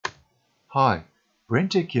Hi,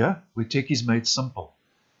 BrenTech here, where tech is made simple.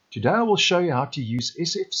 Today I will show you how to use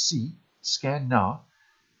SFC Scan Now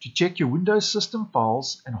to check your Windows system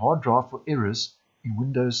files and hard drive for errors in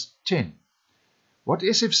Windows 10. What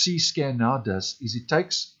SFC Scan Now does is it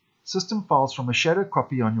takes system files from a shadow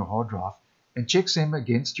copy on your hard drive and checks them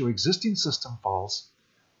against your existing system files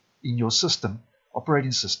in your system,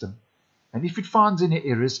 operating system, and if it finds any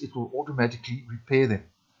errors, it will automatically repair them.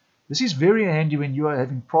 This is very handy when you are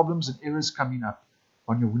having problems and errors coming up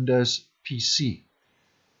on your Windows PC.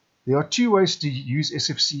 There are two ways to use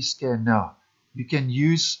SFC Scan Now. You can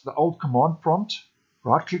use the old command prompt,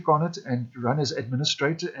 right click on it and run as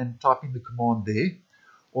administrator and type in the command there.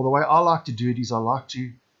 Or the way I like to do it is I like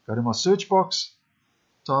to go to my search box,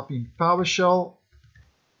 type in PowerShell,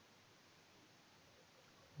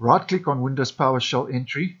 right click on Windows PowerShell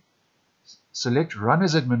entry, select run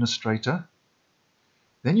as administrator.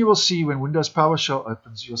 Then you will see when Windows PowerShell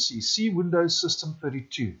opens, you'll see Windows System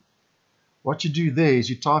 32. What you do there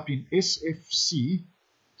is you type in SFC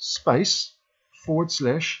space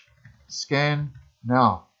 / scan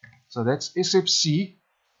now. So that's SFC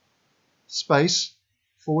space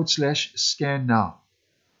 / scan now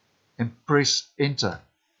and press enter.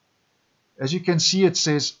 As you can see, it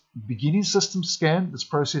says beginning system scan. This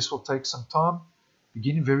process will take some time.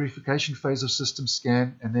 Beginning verification phase of system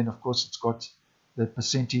scan, and then of course it's got the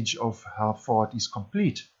percentage of how far it is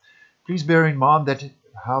complete. Please bear in mind that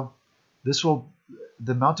the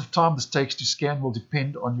amount of time this takes to scan will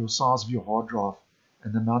depend on your size of your hard drive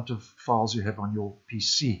and the amount of files you have on your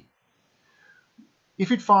PC.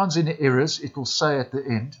 If it finds any errors, it will say at the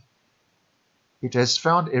end, it has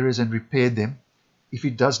found errors and repaired them. If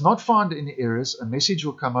it does not find any errors, a message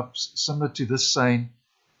will come up similar to this saying,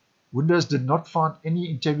 Windows did not find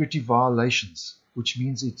any integrity violations, which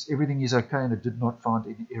means everything is okay and it did not find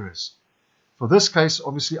any errors. For this case,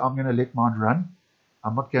 obviously, I'm going to let mine run.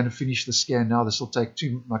 I'm not going to finish the scan now. This will take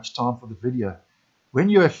too much time for the video. When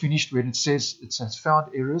you have finished, when it says it has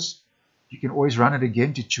found errors, you can always run it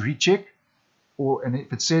again to recheck. And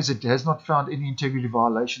if it says it has not found any integrity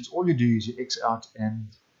violations, all you do is you X out and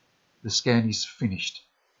the scan is finished.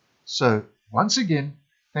 So once again,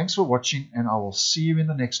 thanks for watching, and I will see you in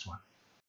the next one.